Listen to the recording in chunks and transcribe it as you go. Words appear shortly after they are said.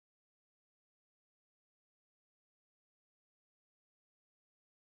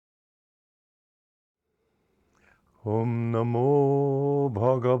Om Namo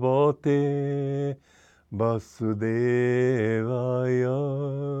Bhagavate Vasudevaya.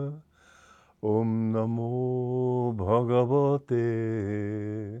 Om Namo Bhagavate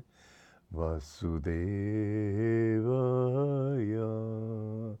Vasudevaya.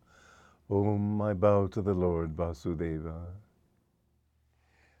 Om, I bow to the Lord Vasudeva.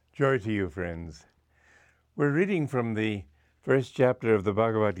 Joy to you, friends. We're reading from the first chapter of the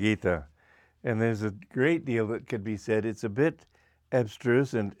Bhagavad Gita, and there's a great deal that could be said. It's a bit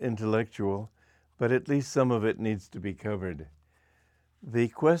abstruse and intellectual, but at least some of it needs to be covered. The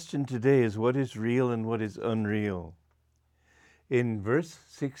question today is what is real and what is unreal? In verse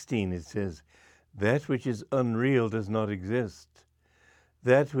 16 it says, "That which is unreal does not exist.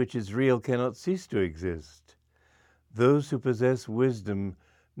 That which is real cannot cease to exist. Those who possess wisdom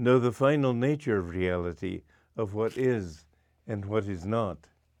know the final nature of reality, of what is and what is not."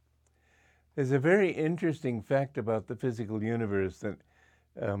 There's a very interesting fact about the physical universe that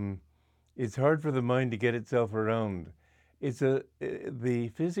it's hard for the mind to get itself around.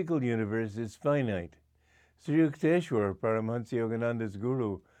 The physical universe is finite. Sri Yukteswar, Paramahansa Yogananda's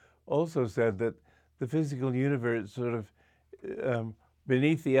guru, also said that the physical universe, sort of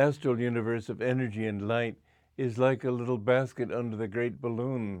beneath the astral universe of energy and light, is like a little basket under the great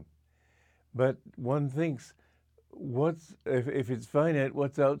balloon. But one thinks, if it's finite,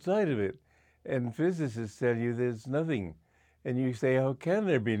 what's outside of it? And physicists tell you there's nothing. And you say, how can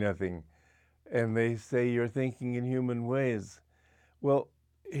there be nothing? And they say you're thinking in human ways. Well,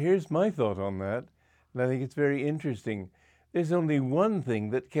 here's my thought on that, and I think it's very interesting. There's only one thing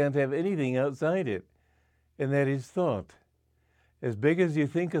that can't have anything outside it, and that is thought. As big as you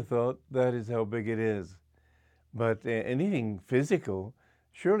think a thought, that is how big it is. But anything physical,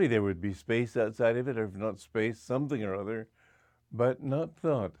 surely there would be space outside of it, or if not space, something or other, but not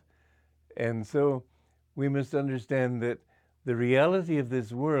thought. And so we must understand that the reality of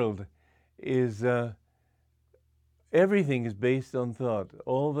this world is everything is based on thought.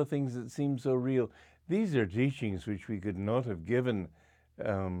 All the things that seem so real, these are teachings which we could not have given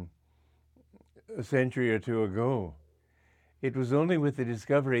a century or two ago. It was only with the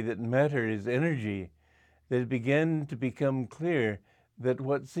discovery that matter is energy that it began to become clear that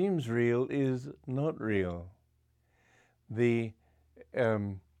what seems real is not real.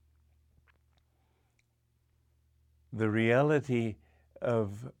 The reality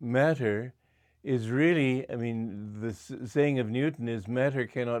of matter is really, the saying of Newton is matter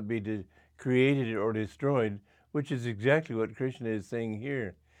cannot be created or destroyed, which is exactly what Krishna is saying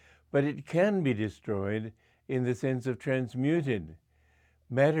here. But it can be destroyed in the sense of transmuted.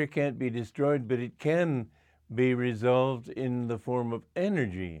 Matter can't be destroyed, but it can be resolved in the form of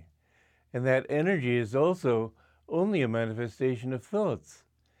energy. And that energy is also only a manifestation of thoughts.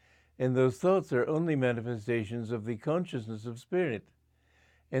 And those thoughts are only manifestations of the consciousness of spirit.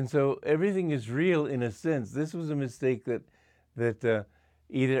 And so everything is real in a sense. This was a mistake that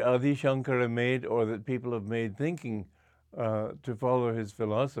either Adi Shankara made or that people have made thinking to follow his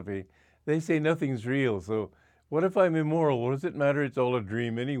philosophy. They say nothing's real. So what if I'm immoral? What does it matter? It's all a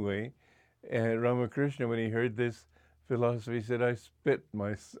dream anyway. And Ramakrishna, when he heard this philosophy, said, I spit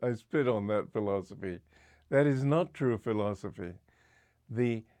on that philosophy. That is not true philosophy.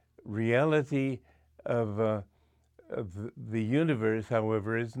 The reality of the universe,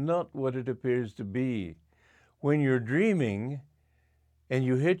 however, is not what it appears to be. When you're dreaming and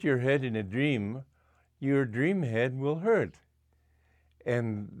you hit your head in a dream, your dream head will hurt.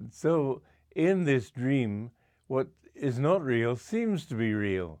 And so in this dream, what is not real seems to be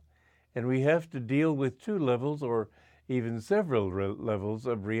real. And we have to deal with two levels or even several levels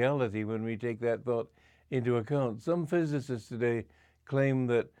of reality when we take that thought into account. Some physicists today claim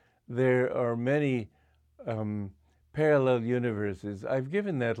that there are many parallel universes. I've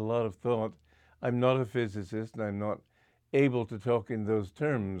given that a lot of thought. I'm not a physicist and I'm not able to talk in those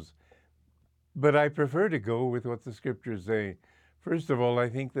terms, but I prefer to go with what the scriptures say. First of all, I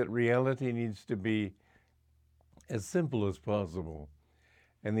think that reality needs to be as simple as possible.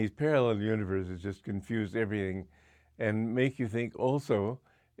 And these parallel universes just confuse everything and make you think also,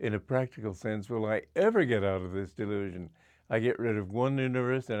 in a practical sense, will I ever get out of this delusion? I get rid of one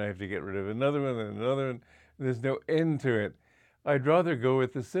universe and I have to get rid of another one and another one. There's no end to it. I'd rather go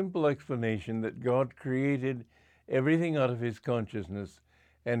with the simple explanation that God created everything out of his consciousness.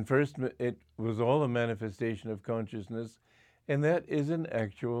 And first, it was all a manifestation of consciousness. And that is an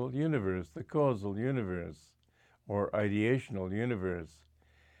actual universe, the causal universe or ideational universe.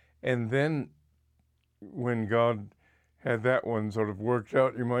 And then when God had that one sort of worked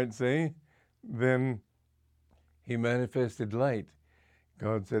out, you might say, then he manifested light.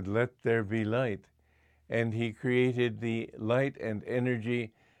 God said, let there be light. and he created the light and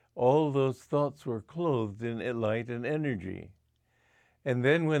energy. All those thoughts were clothed in light and energy. And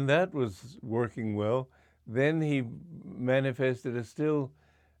then when that was working well, then he manifested a still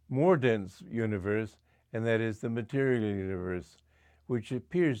more dense universe, and that is the material universe, which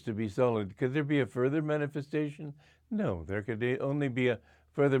appears to be solid. Could there be a further manifestation? No, there could only be a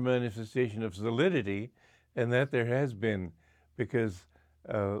further manifestation of solidity, and that there has been, because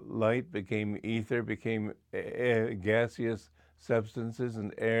light became ether, became gaseous substances,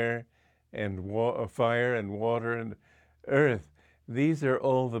 and air, and fire, and water, and earth. These are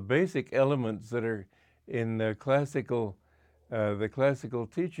all the basic elements that are in the classical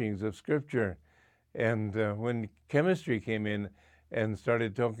teachings of Scripture. And when chemistry came in and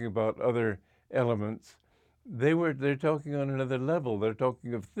started talking about other elements, they're talking on another level. They're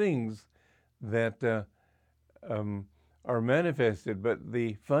talking of things that are manifested, but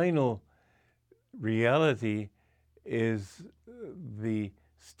the final reality is the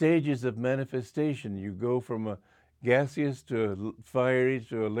stages of manifestation. You go from a gaseous to a fiery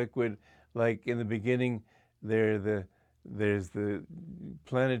to a liquid. Like in the beginning, there's the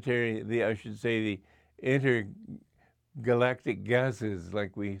planetary, I should say the intergalactic gases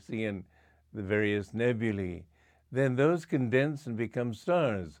like we see in the various nebulae. Then those condense and become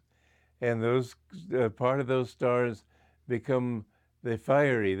stars. And those part of those stars become the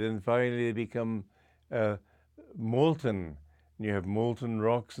fiery. Then finally they become molten. You have molten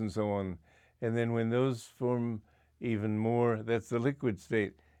rocks and so on. And then when those form even more, that's the liquid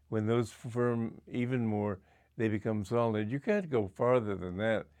state. When those form even more, they become solid. You can't go farther than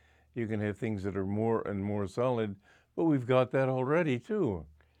that. You can have things that are more and more solid, but we've got that already too.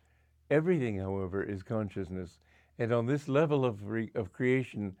 Everything, however, is consciousness. And on this level of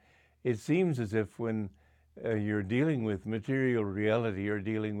creation, it seems as if when you're dealing with material reality, you're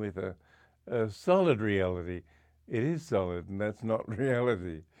dealing with a solid reality. It is solid, and that's not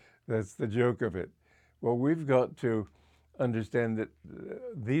reality. That's the joke of it. Well, we've got to understand that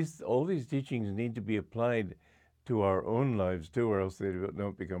all these teachings need to be applied to our own lives too, or else they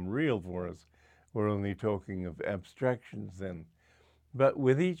don't become real for us. We're only talking of abstractions then. But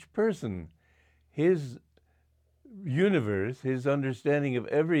with each person, his universe, his understanding of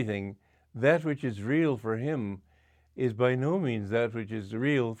everything, that which is real for him is by no means that which is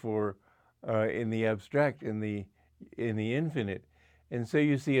real for in the abstract, in the infinite. And so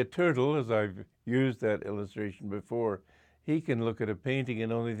you see a turtle, as I've used that illustration before, he can look at a painting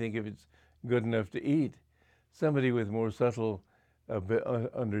and only think if it's good enough to eat. Somebody with more subtle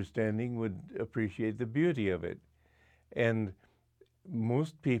understanding would appreciate the beauty of it. And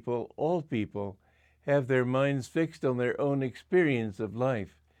most people, all people, have their minds fixed on their own experience of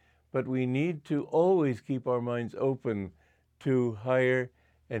life. But we need to always keep our minds open to higher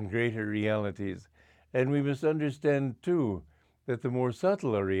and greater realities. And we must understand, too, that the more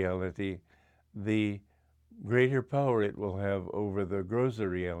subtle a reality, the greater power it will have over the grosser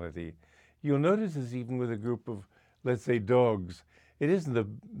reality. You'll notice this even with a group of, let's say, dogs. It isn't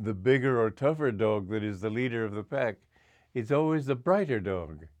the bigger or tougher dog that is the leader of the pack. It's always the brighter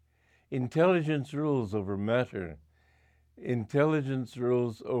dog. Intelligence rules over matter. Intelligence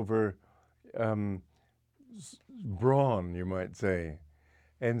rules over brawn, you might say.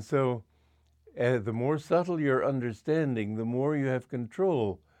 And so the more subtle your understanding, the more you have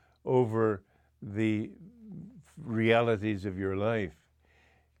control over the realities of your life.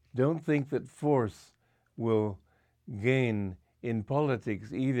 Don't think that force will gain in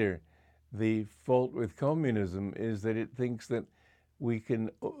politics either. The fault with communism is that it thinks that we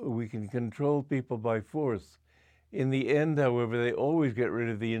can control people by force. In the end, however, they always get rid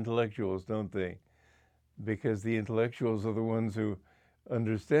of the intellectuals, don't they? Because the intellectuals are the ones who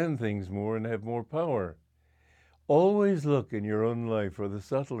understand things more and have more power. Always look in your own life for the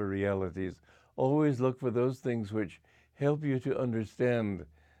subtler realities. Always look for those things which help you to understand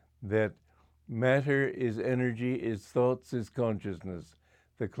that matter is energy, is thoughts, is consciousness.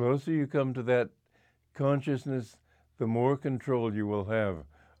 The closer you come to that consciousness, the more control you will have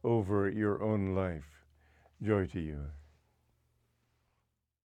over your own life. Joy to you.